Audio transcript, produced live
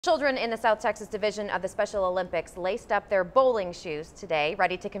Children in the South Texas division of the Special Olympics laced up their bowling shoes today,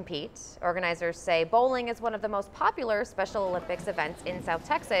 ready to compete. Organizers say bowling is one of the most popular Special Olympics events in South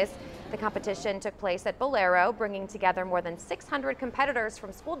Texas. The competition took place at Bowlero, bringing together more than 600 competitors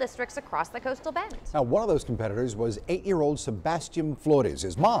from school districts across the coastal bend. Now, one of those competitors was 8-year-old Sebastian Flores.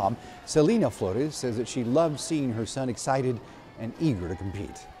 His mom, Selena Flores, says that she loves seeing her son excited and eager to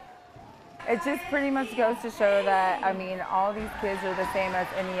compete. It just pretty much goes to show that, all these kids are the same as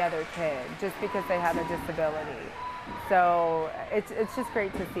any other kid, just because they have a disability. So it's just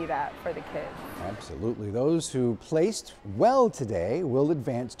great to see that for the kids. Absolutely. Those who placed well today will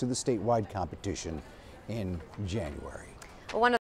advance to the statewide competition in January. One of